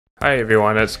Hey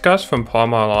everyone, it's Gus from Pi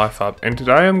My Life Up, and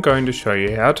today I'm going to show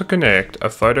you how to connect a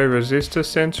photoresistor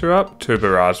sensor up to the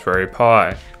Raspberry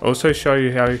Pi. Also show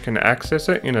you how you can access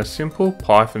it in a simple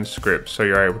Python script so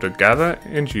you're able to gather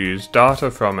and use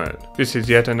data from it. This is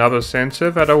yet another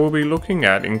sensor that I will be looking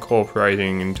at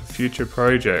incorporating into future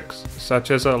projects,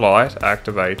 such as a light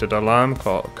activated alarm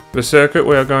clock. The circuit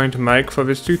we are going to make for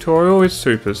this tutorial is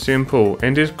super simple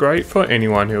and is great for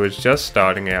anyone who is just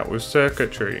starting out with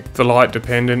circuitry. The light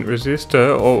dependent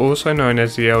resistor, or also known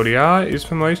as the LDR, is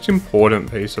the most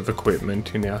important piece of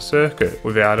equipment in our circuit.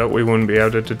 Without it, we wouldn't be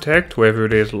able to detect whether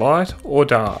it is light or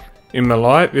dark. In the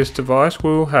light, this device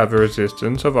will have a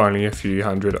resistance of only a few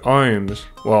hundred ohms,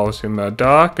 whilst in the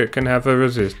dark it can have a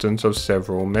resistance of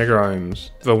several megaohms.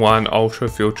 The 1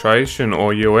 ultrafiltration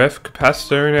or UF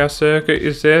capacitor in our circuit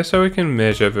is there so we can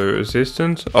measure the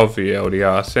resistance of the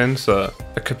LDR sensor.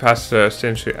 A capacitor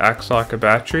essentially acts like a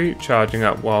battery, charging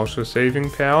up whilst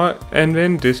receiving power and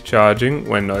then discharging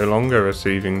when no longer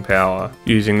receiving power.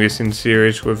 Using this in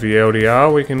series with the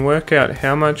LDR, we can work out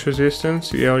how much resistance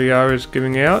the LDR is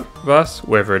giving out, thus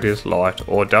whether it is light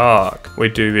or dark. We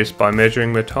do this by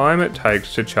measuring the time it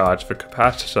takes to charge the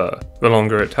capacitor. The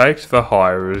longer it takes, the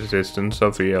higher resistance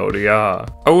of the LDR.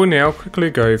 I will now quickly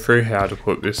go through how to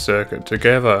put this circuit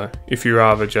together. If you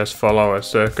rather just follow a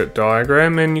circuit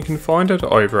diagram, then you can find it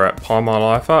over at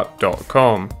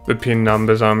PiMyLifeUp.com. The pin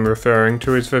numbers I'm referring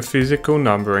to is the physical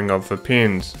numbering of the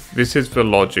pins. This is the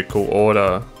logical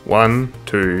order, 1,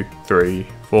 2, 3,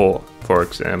 4, for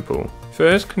example.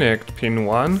 First connect pin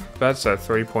 1, that's a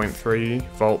 3.3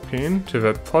 volt pin, to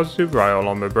the positive rail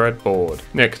on the breadboard.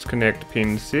 Next connect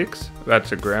pin 6,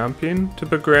 that's a ground pin, to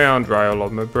the ground rail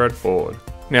on the breadboard.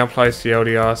 Now place the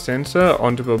LDR sensor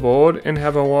onto the board and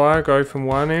have a wire go from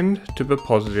one end to the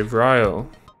positive rail.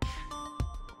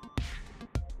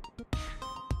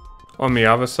 On the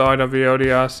other side of the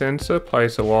LDR sensor,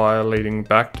 place a wire leading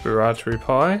back to the Raspberry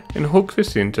Pi and hook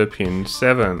this into pin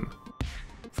 7.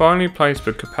 Finally, place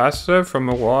the capacitor from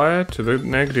the wire to the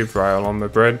negative rail on the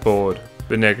breadboard.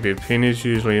 The negative pin is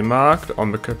usually marked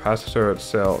on the capacitor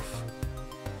itself.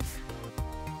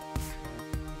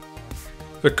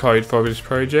 The code for this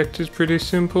project is pretty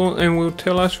simple and will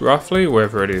tell us roughly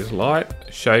whether it is light,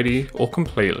 shady or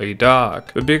completely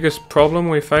dark. The biggest problem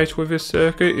we face with this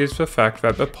circuit is the fact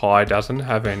that the Pi doesn't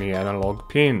have any analog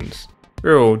pins.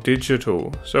 We're all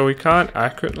digital, so we can't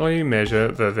accurately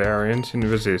measure the variance in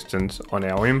resistance on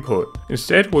our input.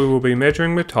 Instead, we will be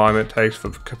measuring the time it takes for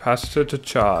the capacitor to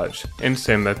charge and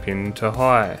send the pin to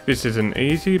high. This is an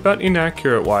easy but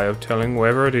inaccurate way of telling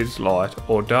whether it is light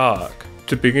or dark.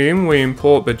 To begin, we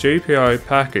import the GPIO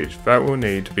package that will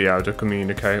need to be able to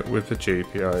communicate with the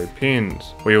GPIO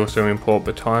pins. We also import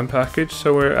the time package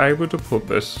so we're able to put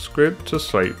the script to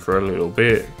sleep for a little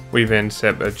bit. We then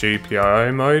set the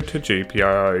GPIO mode to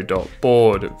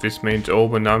GPIO.board. This means all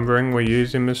the numbering we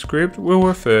use in the script will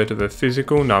refer to the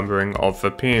physical numbering of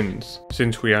the pins.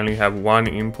 Since we only have one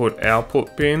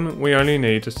input-output pin, we only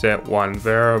need to set one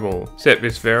variable. Set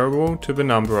this variable to the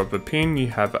number of the pin you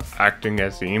have acting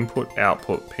as the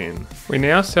input-output pin. We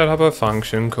now set up a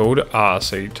function called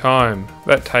RCTime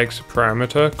that takes a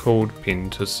parameter called pin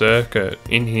to circuit.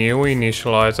 In here we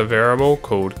initialize a variable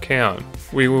called count.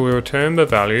 We will return the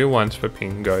value once the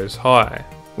pin goes high.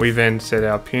 We then set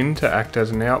our pin to act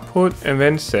as an output and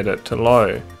then set it to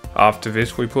low. After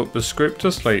this we put the script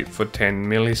to sleep for 10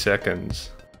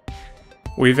 milliseconds.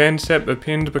 We then set the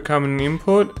pin to become an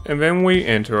input and then we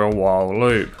enter a while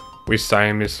loop. We stay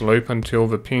in this loop until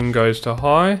the pin goes to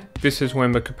high. This is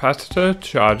when the capacitor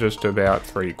charges to about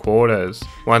 3/4.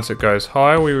 Once it goes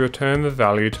high, we return the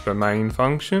value to the main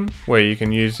function, where you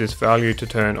can use this value to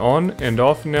turn on and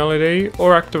off an LED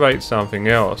or activate something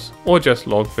else, or just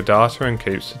log the data and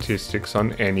keep statistics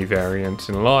on any variance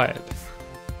in light.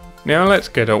 Now let's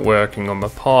get it working on the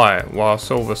Pi. Whilst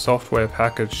all the software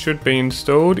package should be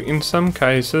installed, in some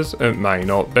cases it may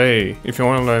not be. If you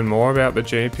want to learn more about the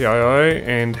GPIO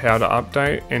and how to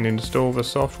update and install the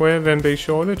software, then be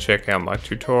sure to check out my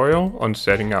tutorial on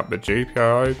setting up the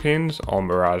GPIO pins on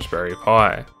the Raspberry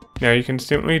Pi. Now you can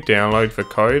simply download the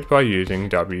code by using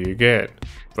wget.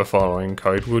 The following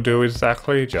code will do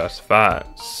exactly just that.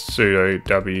 Sudo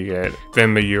wget,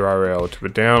 then the URL to the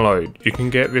download. You can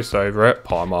get this over at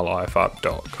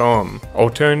PiMyLifeUp.com.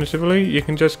 Alternatively, you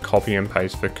can just copy and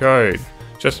paste the code.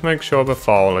 Just make sure the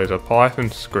file is a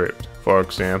Python script. For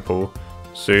example,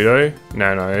 sudo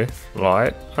nano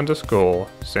light underscore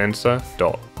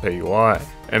sensor.py.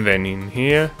 And then in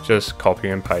here, just copy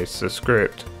and paste the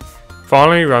script.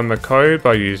 Finally, run the code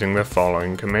by using the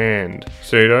following command.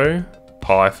 Sudo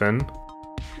python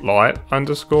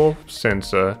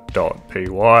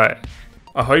light_sensor.py.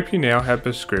 I hope you now have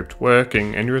the script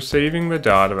working and receiving the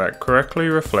data that correctly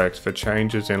reflects the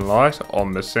changes in light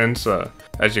on the sensor.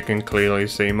 As you can clearly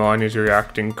see, mine is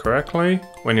reacting correctly.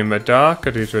 When in the dark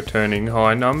it is returning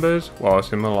high numbers,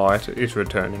 whilst in the light it is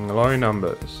returning low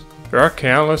numbers. There are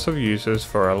countless of uses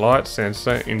for a light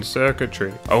sensor in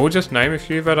circuitry. I will just name a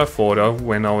few that I thought of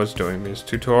when I was doing this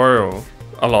tutorial.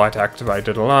 A light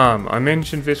activated alarm. I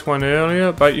mentioned this one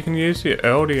earlier, but you can use the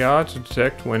LDR to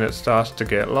detect when it starts to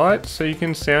get light, so you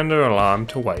can sound an alarm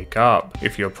to wake up.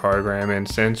 If your program and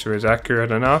sensor is accurate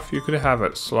enough, you could have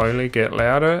it slowly get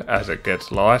louder as it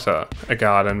gets lighter. A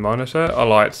garden monitor. A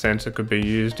light sensor could be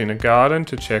used in a garden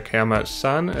to check how much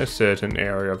sun a certain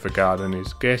area of the garden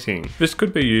is getting. This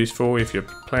could be useful if you're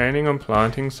planning on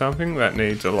planting something that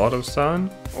needs a lot of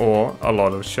sun or a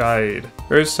lot of shade.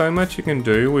 There is so much you can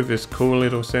do with this cool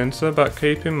little sensor, but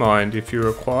keep in mind, if you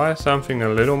require something a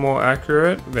little more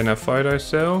accurate than a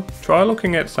photocell, try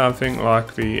looking at something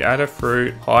like the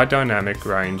Adafruit high dynamic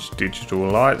range digital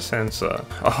light sensor.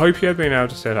 I hope you have been able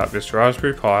to set up this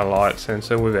Raspberry Pi light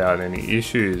sensor without any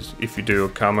issues. If you do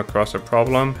come across a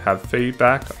problem, have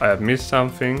feedback, I have missed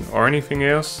something or anything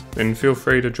else, then feel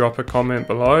free to drop a comment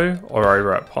below or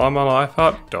over at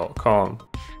PiMyLifeUp.com.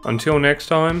 Until next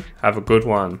time, have a good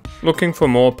one. Looking for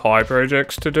more Pi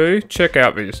projects to do? Check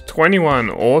out these 21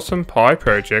 awesome Pi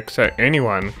projects that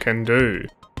anyone can do.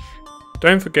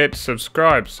 Don't forget to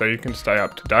subscribe so you can stay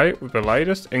up to date with the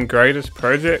latest and greatest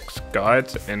projects,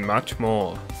 guides and much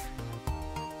more.